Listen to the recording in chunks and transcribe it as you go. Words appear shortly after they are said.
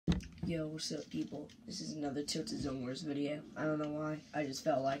Yo, what's up, people? This is another Tilted Zone Wars video. I don't know why. I just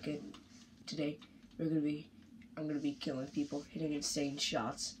felt like it. Today, I'm gonna be killing people, hitting insane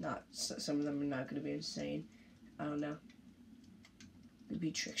shots. Some of them are not gonna be insane. I don't know. Gonna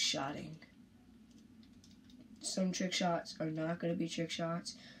be trick shotting. Some trick shots are not gonna be trick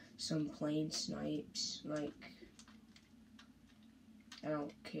shots. Some plain snipes. Like, I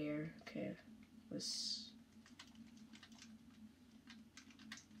don't care. Okay, let's.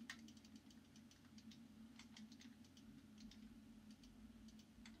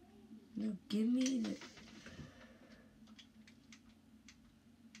 No, give me the...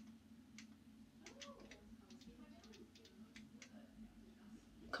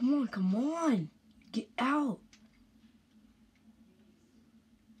 Come on! Get out!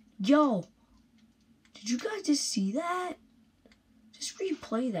 Yo! Did you guys just see that? Just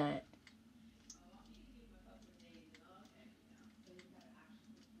replay that.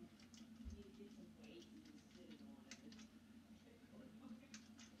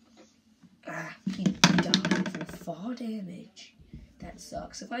 He died from fall damage. That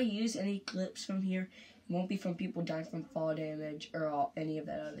sucks. If I use any clips from here, it won't be from people dying from fall damage or any of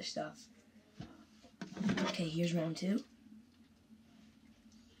that other stuff. Okay, here's round 2.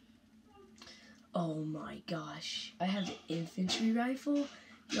 Oh my gosh. I have the infantry rifle.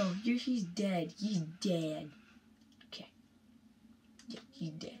 Yo, he's dead. He's dead. Okay. Yeah,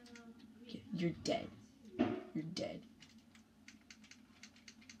 he's dead. Yeah, you're dead. You're dead.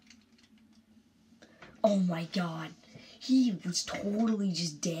 Oh my god. He was totally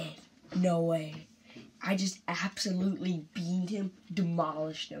just dead. No way. I just absolutely beamed him,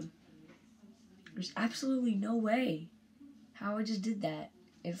 demolished him. There's absolutely no way how I just did that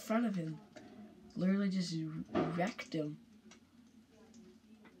in front of him. Literally just wrecked him.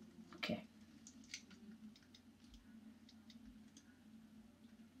 Okay.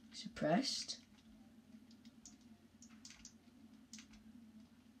 Suppressed.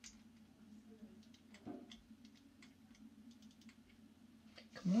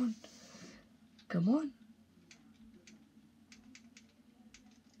 Come on. Come on.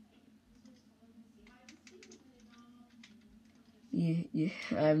 Yeah,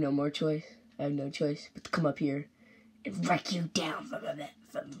 I have no more choice. I have no choice but to come up here and wreck you down from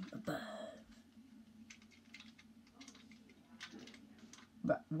above.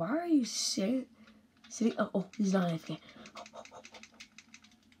 But why are you sitting? Oh, he's not AFK.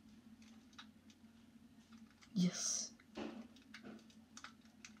 Yes.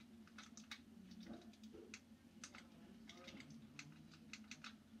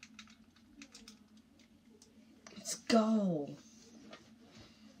 Let's go.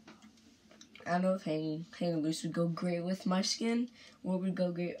 I don't know if hanging loose would go great with my skin. What would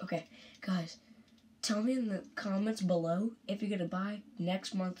go great? Okay, guys, tell me in the comments below if you're gonna buy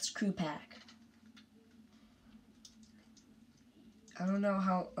next month's crew pack. I don't know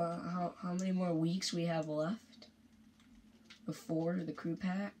how many more weeks we have left before the crew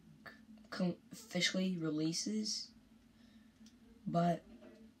pack officially releases, but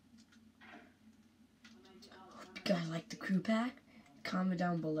hope you guys like the crew pack. Comment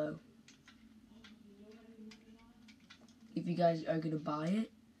down below if you guys are gonna buy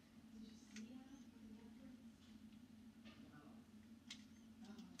it.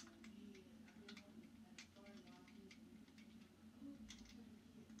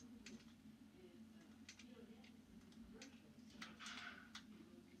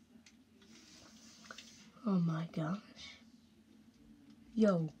 Oh my gosh.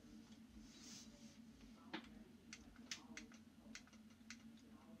 Yo.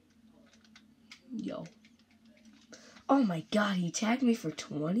 Yo. Oh my god, he tagged me for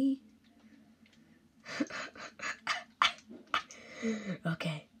 20?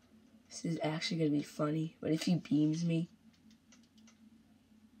 Okay. This is actually gonna be funny. What if he beams me?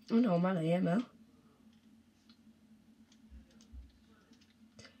 Oh no, I'm out of ammo.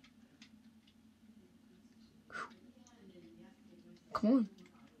 Come on.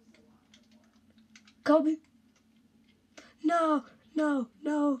 Kobe. No, no,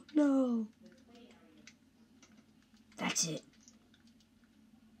 no, no. That's it.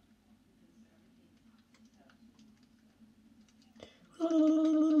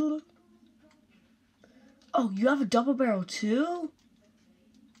 Oh, you have a double barrel too?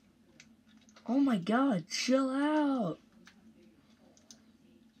 Oh my god, chill out.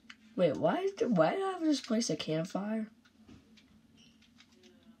 Wait, why did I have this place a campfire?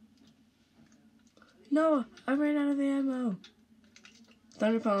 No, I ran out of ammo.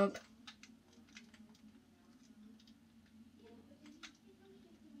 Thunder pump.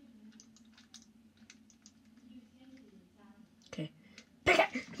 Okay. Pick it!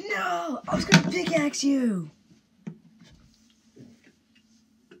 No! Yo, I was gonna pickaxe you!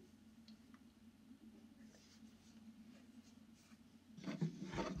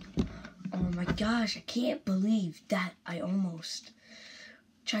 Oh my gosh, I can't believe that I almost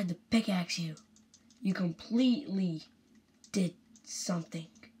tried to pickaxe you. You completely did something.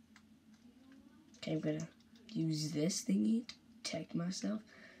 Okay, I'm gonna use this thingy to protect myself.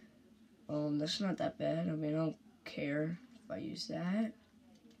 That's not that bad. I mean, I don't care if I use that.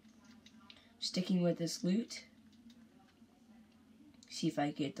 Sticking with this loot. See if I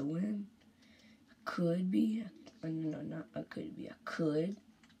get the win. Could be. No, not I could be. I could.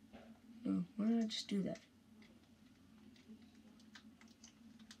 No, why don't I just do that?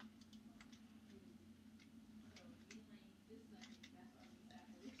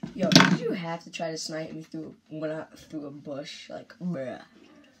 Yo, did you have to try to snipe me through a bush? Like, bruh.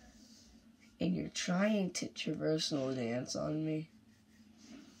 And you're trying to traversal dance on me.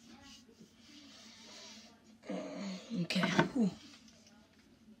 Okay. Whew.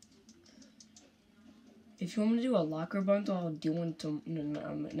 If you want me to do a locker bundle, I'll do one to...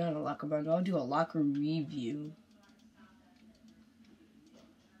 No, not a locker bundle. I'll do a locker review.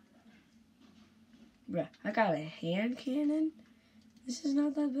 Bruh, I got a hand cannon? This is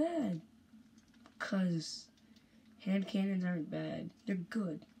not that bad. Because hand cannons aren't bad. They're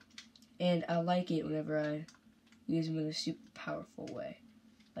good. And I like it whenever I use them in a super powerful way.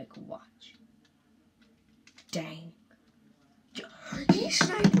 Like, watch. Dang. He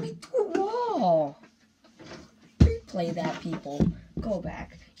sniped me through a wall. Replay that, people. Go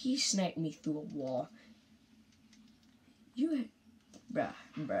back. He sniped me through a wall. You... Bruh.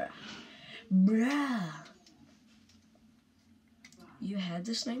 You had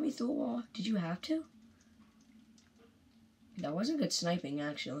to snipe me through a wall? Did you have to? That wasn't good sniping,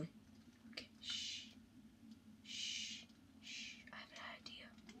 actually. Okay, shh. I have an idea.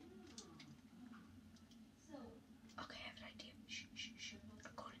 Okay, I have an idea. Shh.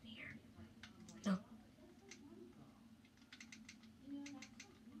 I'm going in here. No.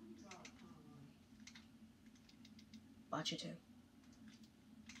 Watch it too.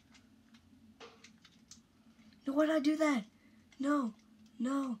 No, why did I do that? No.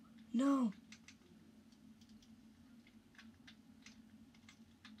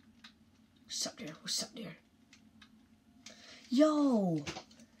 What's up there? Yo!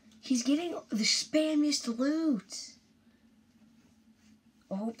 He's getting the spammiest loot.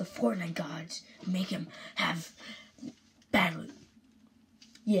 I hope the Fortnite gods make him have bad loot.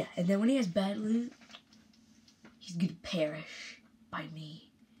 Yeah, and then when he has bad loot, he's gonna perish by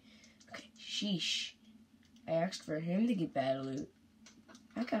me. Okay, sheesh. I asked for him to get bad loot.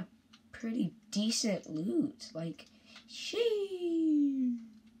 I got pretty decent loot. Like, sheesh.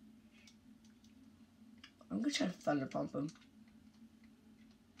 I'm gonna try to thunder pump him.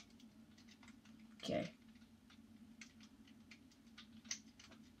 Okay.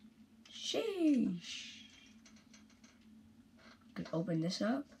 Sheesh. Could open this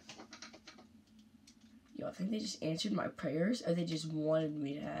up. Yo, I think they just answered my prayers, or they just wanted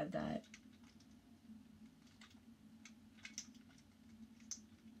me to have that.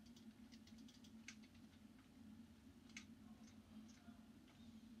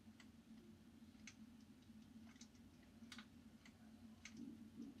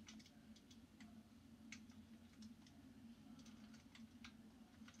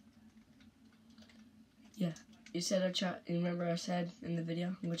 Yeah, you said I try. You remember I said in the video,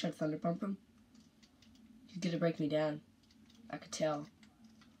 I'm gonna try to thunder pump him. He's gonna break me down. I could tell.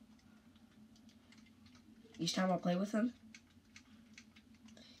 Each time I play with him,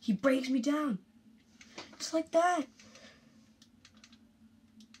 he breaks me down. Just like that.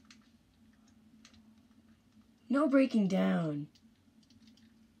 No breaking down.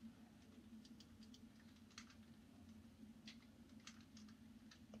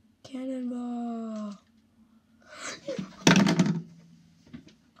 Cannonball.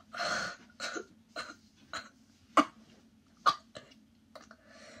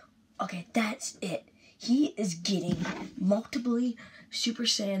 Okay, that's it. He is getting multiply Super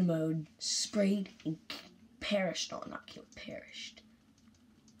Saiyan mode sprayed and perished. No, not killed, perished.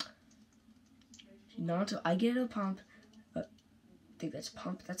 Not until I get a pump. I think that's a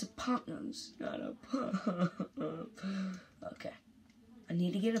pump. That's a pump nose, not a pump. Okay. I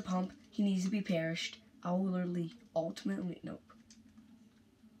need to get a pump. He needs to be perished. I will literally, ultimately, nope.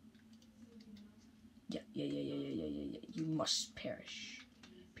 Yeah. You must perish.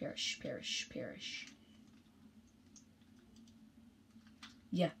 Perish.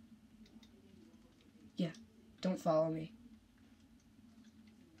 Yeah. Don't follow me.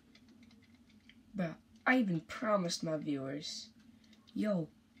 Bro, I even promised my viewers. Yo,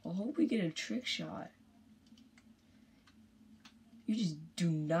 I hope we get a trick shot. You just do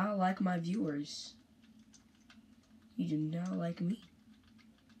not like my viewers. You do not like me.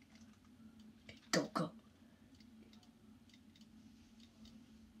 Go, go.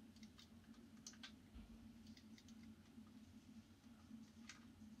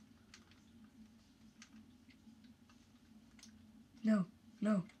 No,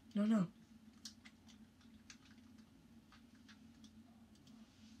 no, no, no.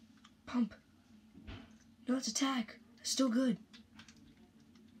 Pump. No, it's attack. It's still good.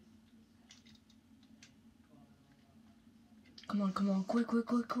 Come on, come on. Quick, quick,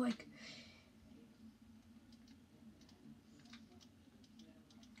 quick, quick.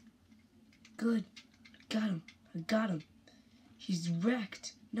 Good. Got him. I got him. He's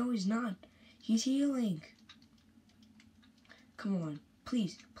wrecked. No, he's not. He's healing. Come on.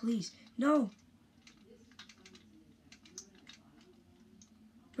 Please, please. No.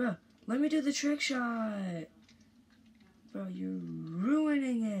 Bro, let me do the trick shot. Bro, you're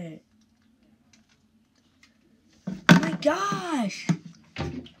ruining it. Oh my gosh.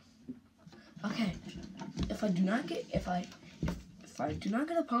 Okay. If I do not get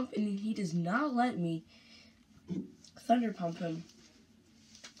a pump and he does not let me thunder pump him,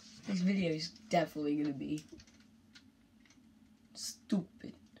 this video is definitely gonna be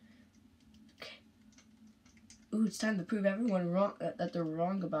stupid. Okay. Ooh, it's time to prove everyone wrong that they're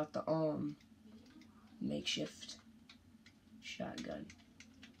wrong about the makeshift shotgun.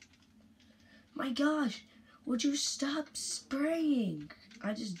 My gosh, would you stop spraying?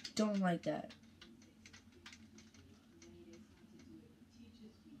 I just don't like that.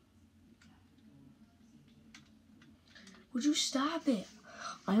 Would you stop it?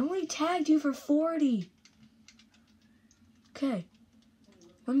 I only tagged you for 40. Okay.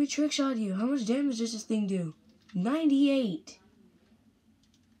 Let me trick shot you. How much damage does this thing do? 98.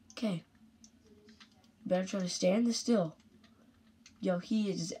 Okay. Better try to stand this still. Yo, he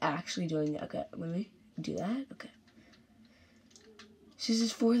is actually doing it. Okay, let me do that. Okay. This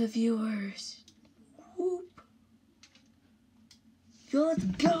is for the viewers. Whoop. Yo, let's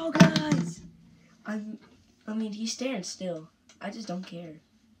go, guys. I mean, he stands still. I just don't care.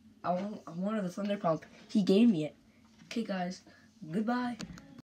 I wanted the thunder pump. He gave me it. Okay, guys. Goodbye.